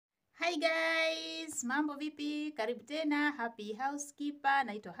Hi guys, mambo vipi? Karibu tena Happy Housekeeper.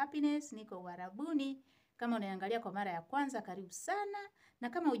 Naitwa Happiness, niko Uarabuni. Kama unaangalia kwa mara ya kwanza, karibu sana. Na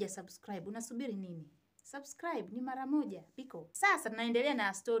kama huja subscribe, unasubiri nini? Subscribe ni mara moja, piko. Sasa tunaendelea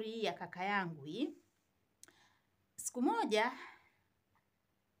na story hii ya kaka yangu hii. Siku moja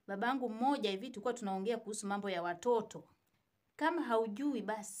babangu mmoja hivi tulikuwa tunaongea kuhusu mambo ya watoto. Kama haujui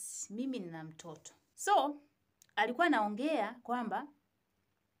basi mimi nina mtoto. So, alikuwa anaongea kwamba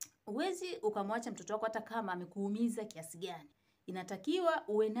huwezi ukamwacha mtoto wako hata kama amekuumiza kiasi gani. Inatakiwa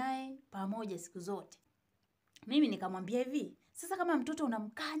uwe naye pamoja siku zote. Mimi nikamwambia hivi, sasa kama mtoto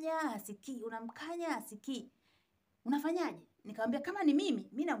unamkanya asikii, unafanyaje? Nikamwambia kama ni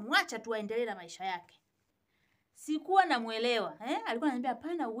mimi namwacha tu aendelee na maisha yake. Sikuwa namuelewa, alikuwa ananiambia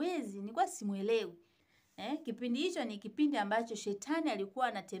hapana uwezi, nilikuwa simuelewi. Kipindi hicho ni kipindi ambacho shetani alikuwa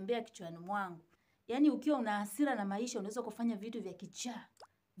anatembea kichwani mwangu. Yaani ukiwa una hasira na maisha unaweza kufanya vitu vya kichaa,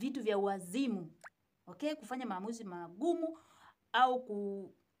 vitu vya uazimu. Okay, kufanya maamuzi magumu au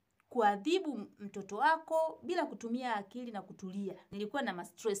kuadhibu mtoto wako bila kutumia akili na kutulia. Nilikuwa na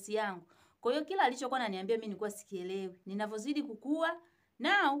stress yangu. Kwa hiyo kila alichokuwa ananiambia mimi nilikuwa sikielewi. Ninavyozidi kukua,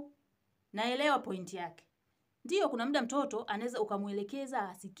 now naelewa point yake. Ndio kuna muda mtoto anaweza ukamuelekeza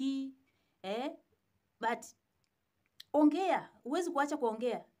asikii, but ongea, huwezi kuacha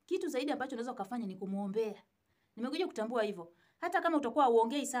kuongea. Kitu zaidi ambacho unaweza ukafanya ni kumuombea. Nimekuja kutambua hivyo. Hata kama utakuwa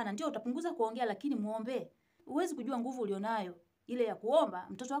uongei sana, ndio utapunguza kuongea lakini muombe. Huwezi kujua nguvu ulionayo ile ya kuomba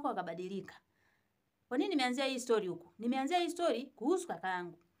mtoto wako akabadilika. Kwa nini nimeanzia hii story huko? Nimeanzia hii story kuhusu kaka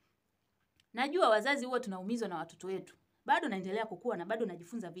yangu. Najua wazazi huwa tunaumizwa na watoto wetu. Bado naendelea kukua na bado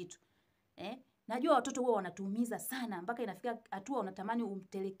najifunza vitu. Najua watoto huwa wanatuumiza sana mpaka inafika hatua unatamani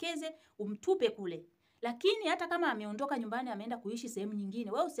umtelekeze, umtupe kule. Lakini hata kama ameondoka nyumbani ameenda kuishi sehemu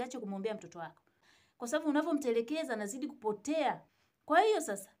nyingine, wewe usiache kumwombea mtoto wako. Kwa sababu unavyomtelekeza anazidi kupotea. Kwa hiyo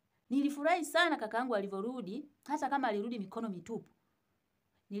sasa nilifurahi sana kakaangu alivyorudi, hata kama alirudi mikono mitupu.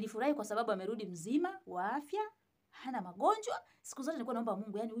 Nilifurahi kwa sababu amerudi mzima wa afya, hana magonjwa. Siku zote nilikuwa naomba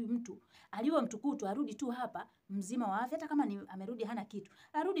Mungu, yani huyu mtu aliwa mtukutu arudi tu hapa mzima wa afya, hata kama amerudi hana kitu.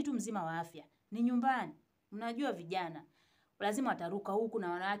 Arudi tu mzima wa afya. Ni nyumbani. Mnajua vijana lazima wataruka huku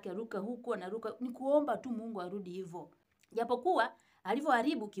na wanawake aruka huku anaruka. Ni kuomba tu Mungu arudi hivyo. Japokuwa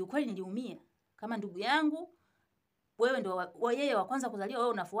alivyoharibu kiukweli niliumia. Kama ndugu yangu, wewe ndio yeye wa kwanza kuzaliwa,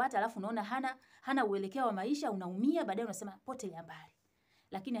 wewe unafuata alafu unaona hana uelekeo wa maisha, unaumia, baadaye unasema potelea mbali.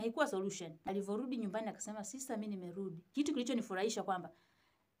 Lakini haikuwa solution. Alivyorudi nyumbani akasema sister mimi nimerudi. Kitu kilichonifurahisha kwamba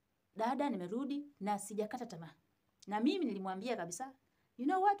dada nimerudi na sijakata tamaa. Na mimi nilimwambia kabisa, you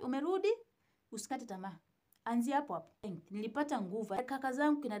know what, umerudi, usikate tamaa. Anzia hapo hapo. Nilipata nguvu. Kaka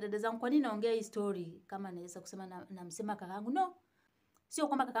zangu kina dada zangu, kwa nini naongea hii story kama naweza kusema namsema kakaangu? No. Sio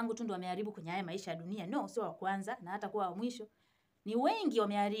kwamba kakaangu tu ndo ameharibu kwenye haya maisha ya dunia. No, sio wa kwanza na hata kuwa wa mwisho. Ni wengi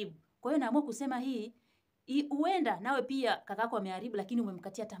wameharibu. Kwa hiyo naamua kusema hii huenda nawe pia kakako ameharibu lakini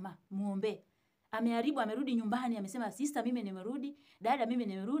umemkatia tamaa. Muombe. Ameharibu, amerudi nyumbani, amesema sister mimi nimerudi, dada mimi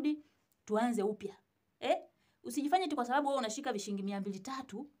nimerudi, tuanze upya. Usijifanye tu kwa sababu wewe unashika vishingi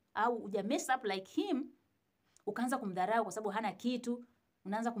 200-300 au uja mess up like him, ukaanza kumdharau kwa sababu hana kitu,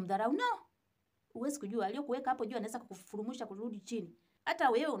 unaanza kumdharau. No. Huwezi kujua aliyokuweka hapo juu anaweza kukufurumusha kurudi chini. Hata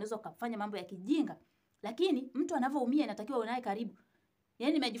wewe unaweza kufanya mambo ya kijinga. Lakini mtu anavyoumia inatakiwa uwe naye karibu.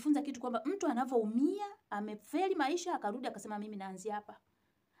 Yaani nimejifunza kitu kwamba mtu anavyoumia, amefeli maisha akarudi akasema mimi naanzia hapa.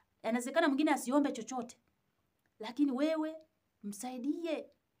 Inawezekana mwingine asiombe chochote. Lakini wewe msaidie.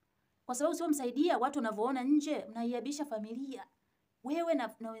 Kwa sababu sio msaidia watu wanavyoona nje, mnaiabisha familia. Wewe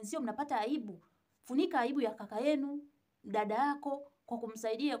na wenzio mnapata aibu. Funika aibu ya kaka yenu, dada yako kwa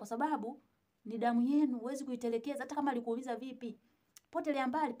kumsaidia kwa sababu ni damu yenu, huwezi kuitelekeza hata kama alikuumiza vipi. Potelea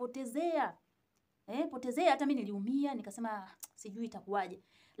mbali, potezea. Potezea. Hata mimi niliumia, nikasema sijui itakuwaje.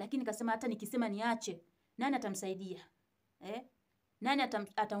 Lakini nikasema hata nikisema niache, nani atamsaidia? Nani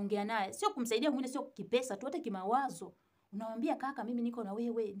ataongea naye? Sio kumsaidia mwingine, sio kipesa tu, hata kimawazo. Unamwambia kaka mimi niko na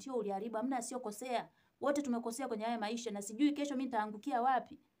wewe, ndio uliharibu, hamna sio kosea. Wote tumekosea kwenye haya maisha na sijui kesho mimi nitaangukia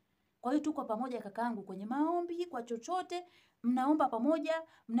wapi. Kwa hiyo tuko pamoja kakaangu kwenye maombi, kwa chochote, mnaomba pamoja,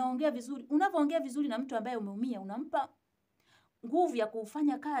 mnaongea vizuri. Unavyoongea vizuri na mtu ambaye umeumia, unampa nguvu ya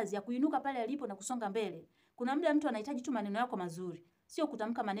kufanya kazi, ya kuinuka pale alipo na kusonga mbele. Kuna muda mtu anahitaji tu maneno yako mazuri, sio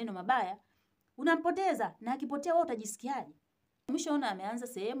kutamka maneno mabaya. Unampoteza na akipotea wewe utajisikiaje? Mwisho ona ameanza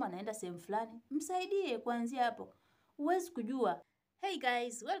sehemu anaenda sehemu fulani, msaidie kuanzia hapo. Huwezi kujua. Hey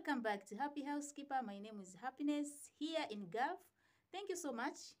guys, welcome back to Happy Housekeeper. My name is Happiness here in Gulf. Thank you so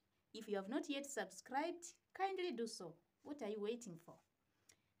much. If you have not yet subscribed, kindly do so. What are you waiting for?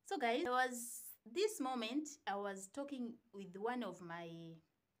 So guys, there was this moment I was talking with one of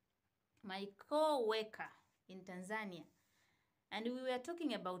my co-worker in Tanzania. And we were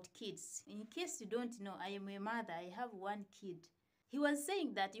talking about kids. In case you don't know, I am a mother. I have one kid. He was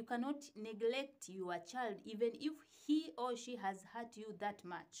saying that you cannot neglect your child even if he or she has hurt you that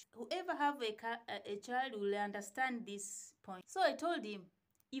much. Whoever have a child will understand this point. So I told him,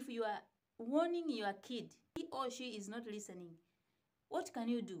 if you are warning your kid, he or she is not listening, what can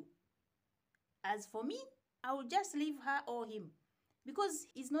you do? As for me, I will just leave her or him because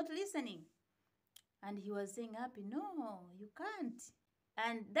he's not listening. And he was saying, Happy, no, you can't.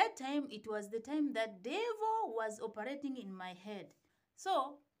 And that time, it was the time that devil was operating in my head.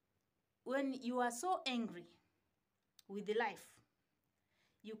 So, when you are so angry with life,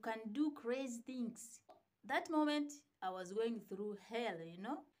 you can do crazy things. That moment, I was going through hell, you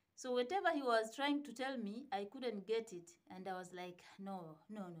know. So whatever he was trying to tell me, I couldn't get it. And I was like, no.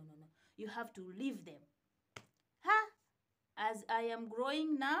 You have to leave them. As I am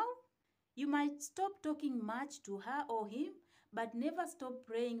growing now, you might stop talking much to her or him, but never stop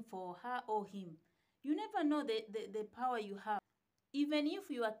praying for her or him. You never know the power you have. Even if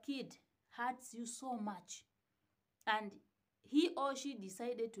your kid hurts you so much and he or she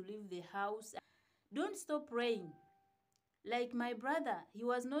decided to leave the house, don't stop praying. Like my brother, he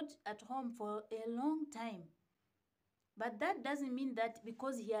was not at home for a long time. But that doesn't mean that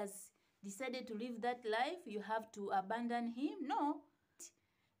because he has decided to live that life, you have to abandon him. No.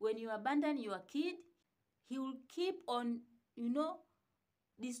 When you abandon your kid, he will keep on,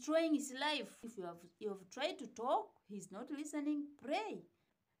 destroying his life. If you have tried to talk, he's not listening, pray.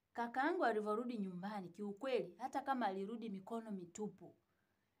 Kakaangu alivyorudi nyumbani, kiukweli, hata kama alirudi mikono mitupu,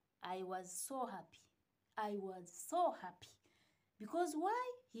 I was so happy. I was so happy. Because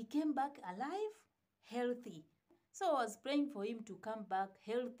why? He came back alive, healthy. So I was praying for him to come back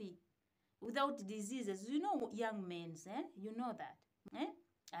healthy, without diseases. You know, young men, you know that.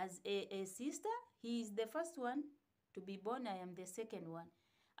 As a sister, he is the first one to be born. I am the second one.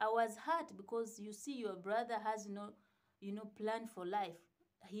 I was hurt because you see your brother has no, plan for life.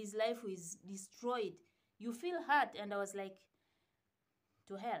 His life is destroyed. You feel hurt, and I was like,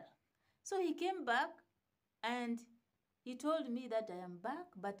 to hell. So he came back, and he told me that I am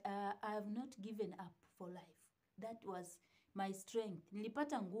back, but I have not given up for life. That was my strength.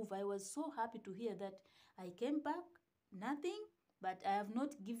 Nilipata nguvu. I was so happy to hear that I came back, nothing, but I have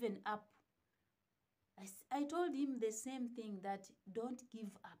not given up. I told him the same thing, that don't give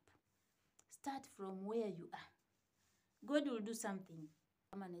up. Start from where you are. God will do something.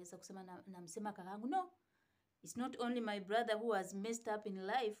 No, it's not only my brother who has messed up in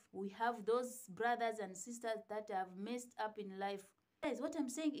life. We have those brothers and sisters that have messed up in life. Guys, what I'm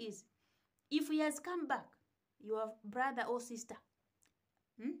saying is, if he has come back, your brother or sister,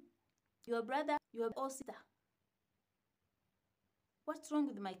 your brother, your or sister, what's wrong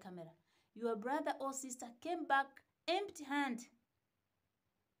with my camera? Your brother or sister came back empty hand.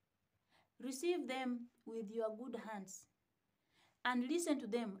 Receive them with your good hands and listen to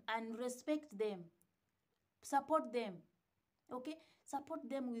them and respect them. Support them. Okay? Support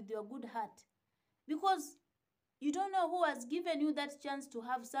them with your good heart. Because you don't know who has given you that chance to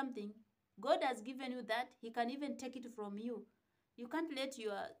have something. God has given you that. He can even take it from you. You can't let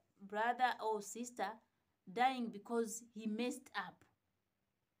your brother or sister dying because he messed up.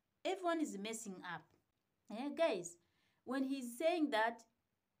 Everyone is messing up. Guys, when he's saying that,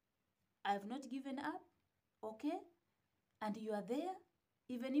 I have not given up, okay? And you are there,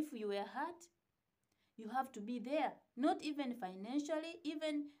 even if you were hurt, you have to be there. Not even financially,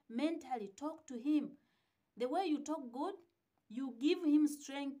 even mentally. Talk to him. The way you talk good, you give him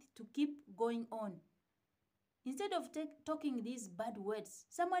strength to keep going on. Instead of talking these bad words,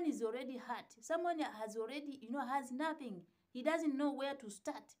 someone is already hurt. Someone has already, has nothing. He doesn't know where to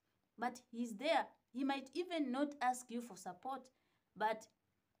start. But he's there. He might even not ask you for support. But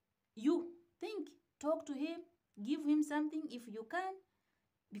you think, talk to him, give him something if you can.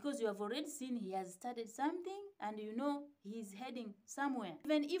 Because you have already seen he has started something and he's heading somewhere.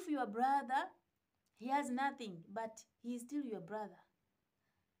 Even if your brother, he has nothing, but he is still your brother.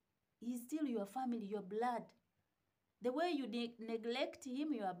 He is still your family, your blood. The way you neglect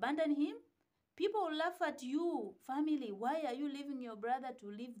him, you abandon him, people will laugh at you, family. Why are you leaving your brother to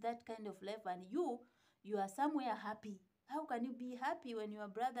live that kind of life? And you are somewhere happy. How can you be happy when your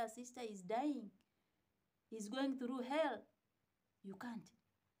brother or sister is dying? He's going through hell. You can't.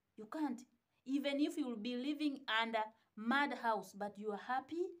 You can't. Even if you will be living under mad house, but you are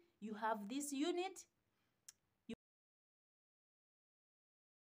happy, you have this unit,